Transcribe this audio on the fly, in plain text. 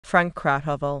Frank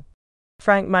Kratovil.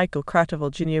 Frank Michael Kratovil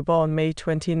Junior, born May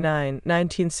 29,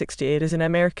 1968, is an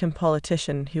American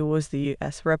politician who was the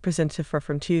U.S. Representative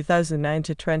from 2009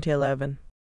 to 2011.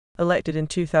 Elected in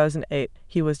 2008,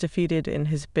 he was defeated in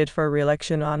his bid for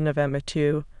re-election on November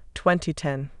 2,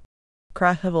 2010.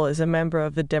 Kratovil is a member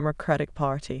of the Democratic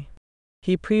Party.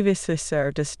 He previously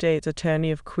served as State's Attorney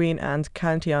of Queen Anne's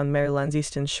County on Maryland's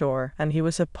Eastern Shore, and he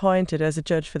was appointed as a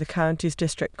judge for the county's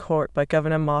district court by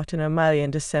Governor Martin O'Malley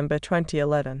in December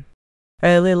 2011.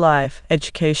 Early life,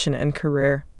 education, and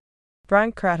career.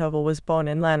 Frank Kratovil was born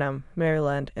in Lanham,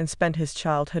 Maryland, and spent his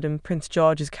childhood in Prince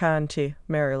George's County,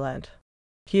 Maryland.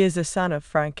 He is the son of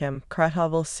Frank M.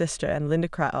 Kratovil's sister and Linda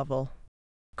Kratovil.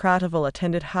 Kratovil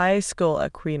attended high school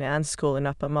at Queen Anne's School in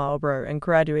Upper Marlboro and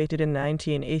graduated in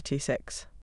 1986.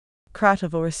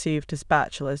 Kratovil received his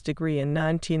bachelor's degree in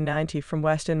 1990 from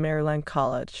Western Maryland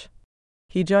College.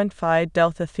 He joined Phi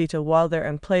Delta Theta while there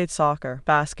and played soccer,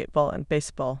 basketball, and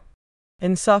baseball.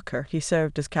 In soccer, he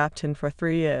served as captain for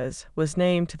 3 years, was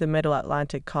named to the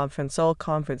Middle-Atlantic Conference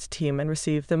All-Conference team, and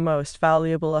received the Most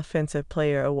Valuable Offensive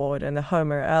Player Award and the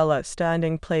Homer L.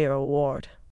 Outstanding Player Award.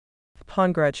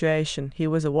 Upon graduation, he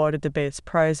was awarded the Bates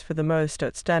Prize for the Most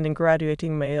Outstanding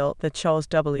Graduating Male, the Charles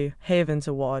W. Havens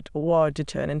Award, awarded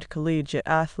to an intercollegiate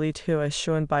athlete who has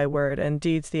shown by word and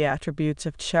deeds the attributes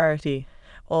of charity,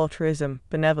 altruism,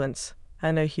 benevolence,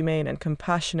 and a humane and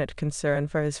compassionate concern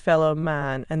for his fellow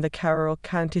man, and the Carroll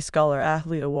County Scholar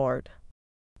Athlete Award.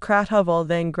 Kratovil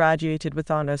then graduated with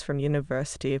honors from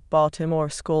University of Baltimore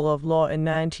School of Law in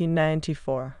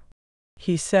 1994.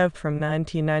 He served from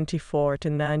 1994 to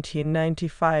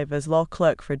 1995 as law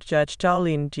clerk for Judge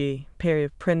Darlene G. Perry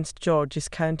of Prince George's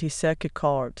County Circuit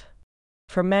Court.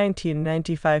 From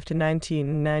 1995 to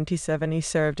 1997 he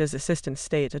served as Assistant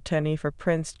State Attorney for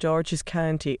Prince George's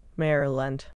County,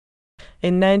 Maryland.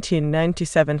 In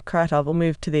 1997, Kratovil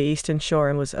moved to the Eastern Shore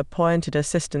and was appointed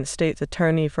Assistant State's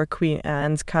Attorney for Queen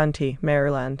Anne's County,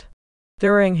 Maryland.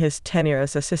 During his tenure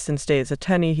as Assistant State's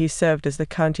Attorney, he served as the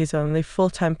county's only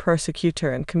full-time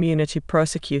prosecutor and community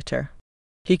prosecutor.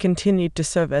 He continued to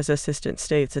serve as Assistant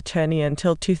State's Attorney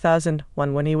until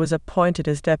 2001, when he was appointed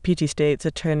as Deputy State's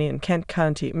Attorney in Kent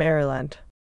County, Maryland.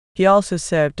 He also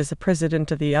served as the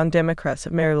President of the Young Democrats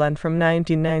of Maryland from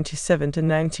 1997 to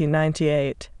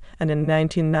 1998. And in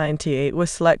 1998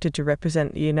 was selected to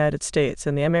represent the United States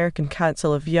in the American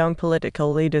Council of Young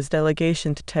Political Leaders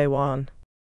delegation to Taiwan.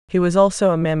 He was also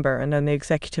a member and on the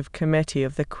executive committee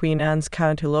of the Queen Anne's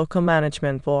County Local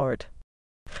Management Board.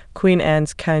 Queen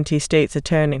Anne's County State's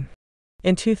Attorney.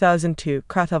 In 2002,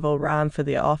 Kratovil ran for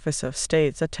the office of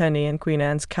State's Attorney in Queen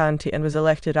Anne's County and was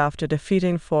elected after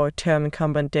defeating four-term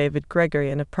incumbent David Gregory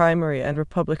in a primary and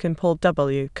Republican Paul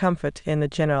W. Comfort in the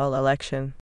general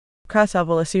election.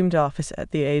 Kratovil assumed office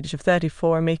at the age of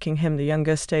 34, making him the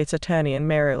youngest state's attorney in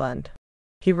Maryland.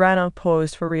 He ran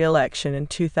unopposed for re-election in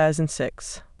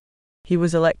 2006. He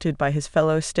was elected by his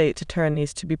fellow state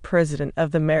attorneys to be president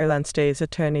of the Maryland State's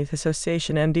Attorneys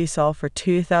Association MDSA for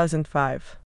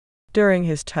 2005. During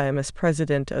his time as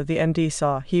president of the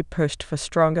MDSA, he pushed for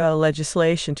stronger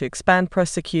legislation to expand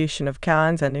prosecution of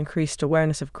gangs and increased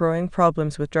awareness of growing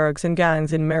problems with drugs and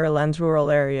gangs in Maryland's rural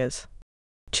areas.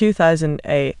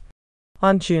 2008.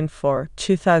 On June 4,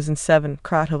 2007,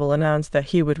 Kratovil announced that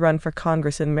he would run for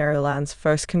Congress in Maryland's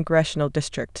 1st Congressional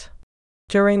District.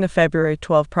 During the February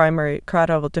 12 primary,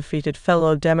 Kratovil defeated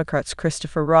fellow Democrats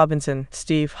Christopher Robinson,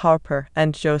 Steve Harper,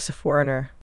 and Joseph Werner.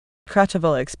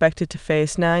 Kratovil expected to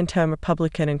face 9-term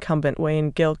Republican incumbent Wayne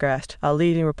Gilchrist, a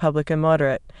leading Republican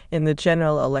moderate, in the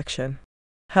general election.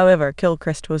 However,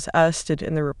 Gilchrist was ousted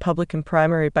in the Republican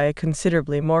primary by a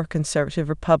considerably more conservative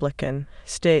Republican,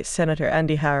 State Senator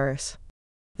Andy Harris.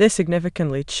 This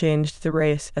significantly changed the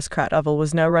race, as Kratovil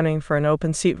was now running for an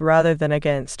open seat rather than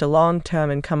against a long-term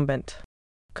incumbent.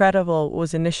 Kratovil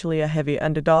was initially a heavy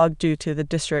underdog due to the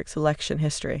district's election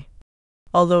history.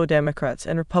 Although Democrats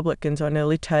and Republicans are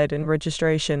nearly tied in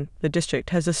registration, the district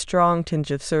has a strong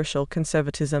tinge of social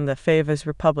conservatism that favors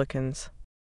Republicans.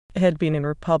 It had been in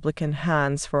Republican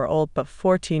hands for all but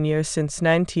 14 years since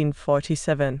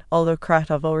 1947, although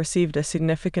Kratovil received a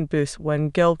significant boost when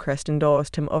Gilchrist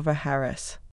endorsed him over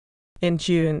Harris. In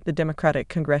June, the Democratic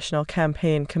Congressional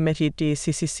Campaign Committee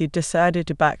 (DCCC) decided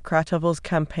to back Kratovil's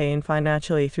campaign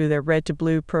financially through their Red to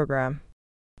Blue program.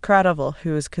 Kratovil,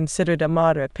 who is considered a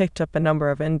moderate, picked up a number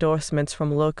of endorsements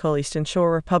from local Eastern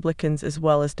Shore Republicans as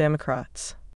well as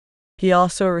Democrats. He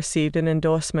also received an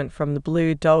endorsement from the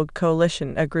Blue Dog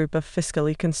Coalition, a group of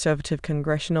fiscally conservative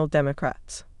congressional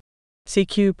Democrats.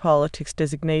 CQ Politics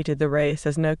designated the race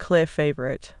as no clear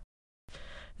favorite.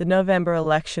 The November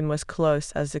election was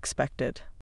close as expected.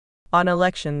 On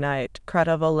election night,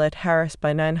 Kratovil led Harris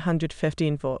by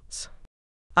 915 votes.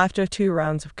 After 2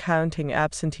 rounds of counting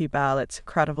absentee ballots,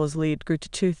 Kratovil's lead grew to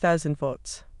 2,000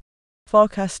 votes.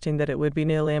 Forecasting that it would be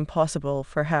nearly impossible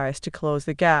for Harris to close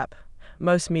the gap,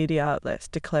 most media outlets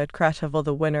declared Kratovil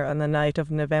the winner on the night of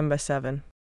November 7.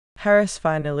 Harris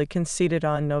finally conceded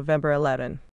on November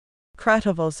 11.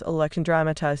 Kratovil's election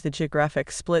dramatized the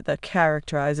geographic split that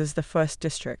characterizes the 1st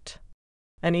District.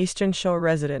 An Eastern Shore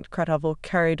resident, Kratovil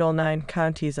carried all 9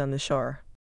 counties on the shore.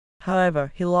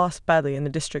 However, he lost badly in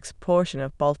the district's portion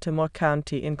of Baltimore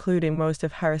County, including most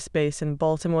of Harris Base and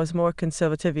Baltimore's more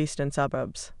conservative eastern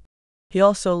suburbs. He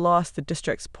also lost the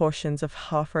district's portions of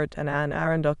Harford and Anne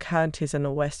Arundel counties on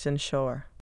the Western Shore.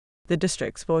 The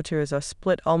district's voters are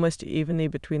split almost evenly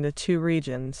between the 2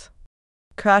 regions.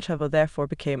 Kratovil therefore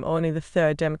became only the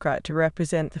 3rd Democrat to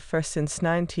represent the 1st since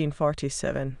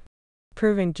 1947.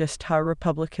 Proving just how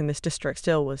Republican this district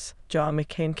still was, John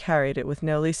McCain carried it with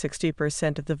nearly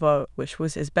 60% of the vote, which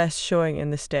was his best showing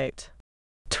in the state.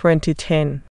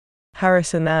 2010.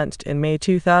 Harris announced in May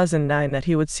 2009 that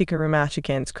he would seek a rematch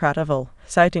against Kratovil,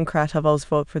 citing Kratovil's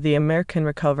vote for the American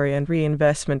Recovery and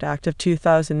Reinvestment Act of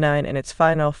 2009 in its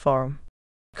final form.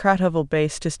 Kratovil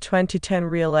based his 2010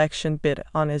 re-election bid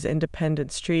on his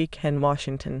independent streak in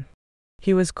Washington.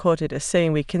 He was quoted as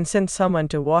saying, "We can send someone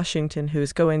to Washington who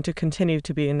is going to continue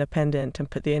to be independent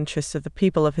and put the interests of the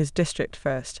people of his district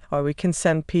first, or we can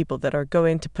send people that are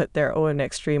going to put their own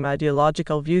extreme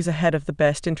ideological views ahead of the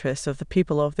best interests of the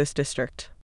people of this district."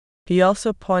 He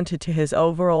also pointed to his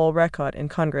overall record in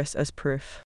Congress as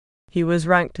proof. He was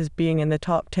ranked as being in the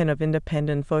top 10 of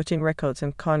independent voting records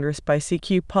in Congress by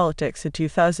CQ Politics in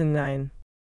 2009.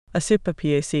 A super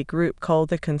PAC group called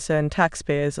the Concerned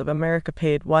Taxpayers of America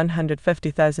paid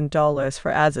 $150,000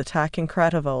 for ads attacking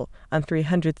Kratovil and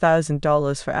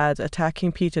 $300,000 for ads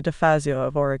attacking Peter DeFazio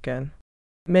of Oregon.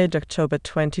 Mid-October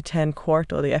 2010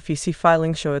 quarterly FEC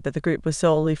filing showed that the group was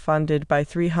solely funded by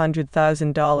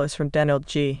 $300,000 from Donald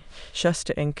G.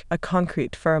 Schuster Inc., a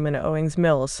concrete firm in Owings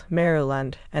Mills,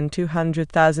 Maryland, and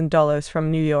 $200,000 from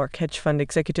New York hedge fund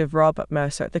executive Robert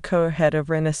Mercer, the co-head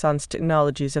of Renaissance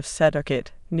Technologies of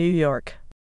Sedgwick, New York.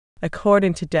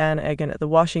 According to Dan Egan at the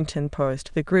Washington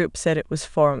Post, the group said it was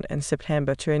formed in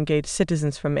September to engage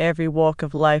citizens from every walk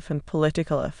of life and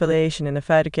political affiliation in a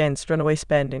fight against runaway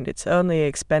spending. Its only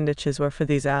expenditures were for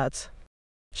these ads.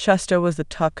 Schuster was the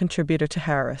top contributor to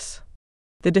Harris.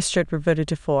 The district reverted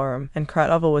to form, and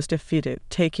Kratovil was defeated,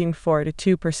 taking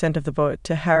 42% of the vote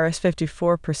to Harris'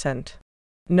 54%.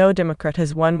 No Democrat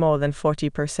has won more than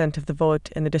 40% of the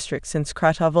vote in the district since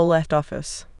Kratovil left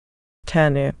office.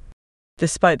 Tenure.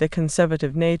 Despite the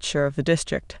conservative nature of the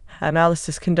district,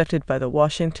 analysis conducted by the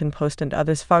Washington Post and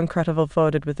others found Kratovil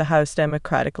voted with the House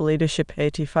Democratic leadership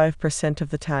 85%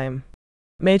 of the time.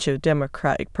 Major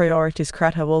Democratic priorities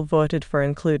Kratovil voted for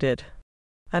included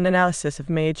an analysis of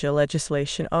major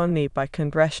legislation only by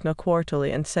Congressional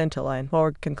Quarterly and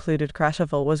Centerline.org concluded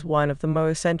Kratovil was one of the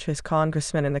most centrist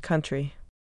congressmen in the country.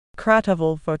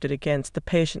 Kratovil voted against the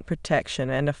Patient Protection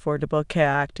and Affordable Care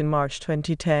Act in March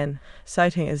 2010,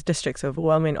 citing his district's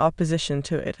overwhelming opposition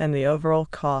to it and the overall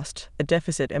cost, a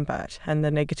deficit impact, and the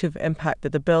negative impact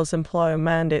that the bill's employer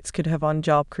mandates could have on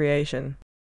job creation.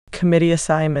 Committee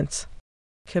assignments.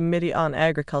 Committee on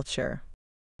Agriculture.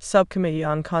 Subcommittee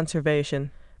on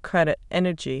Conservation, Credit,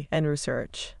 Energy, and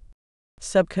Research.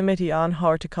 Subcommittee on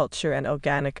Horticulture and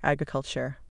Organic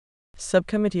Agriculture.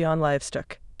 Subcommittee on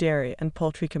Livestock, Dairy and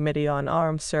Poultry. Committee on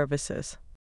Armed Services.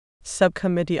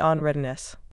 Subcommittee on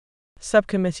Readiness.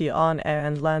 Subcommittee on Air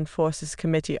and Land Forces.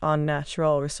 Committee on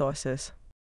Natural Resources.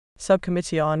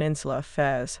 Subcommittee on Insular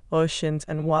Affairs, Oceans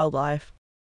and Wildlife.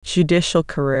 Judicial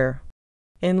career.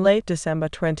 In late December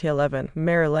 2011,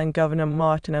 Maryland Governor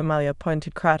Martin O'Malley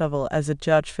appointed Kratovil as a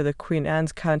judge for the Queen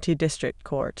Anne's County District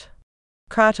Court.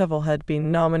 Kratovil had been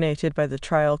nominated by the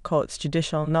trial court's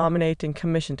Judicial Nominating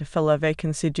Commission to fill a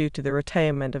vacancy due to the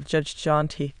retirement of Judge John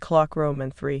T. Clark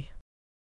Roman III.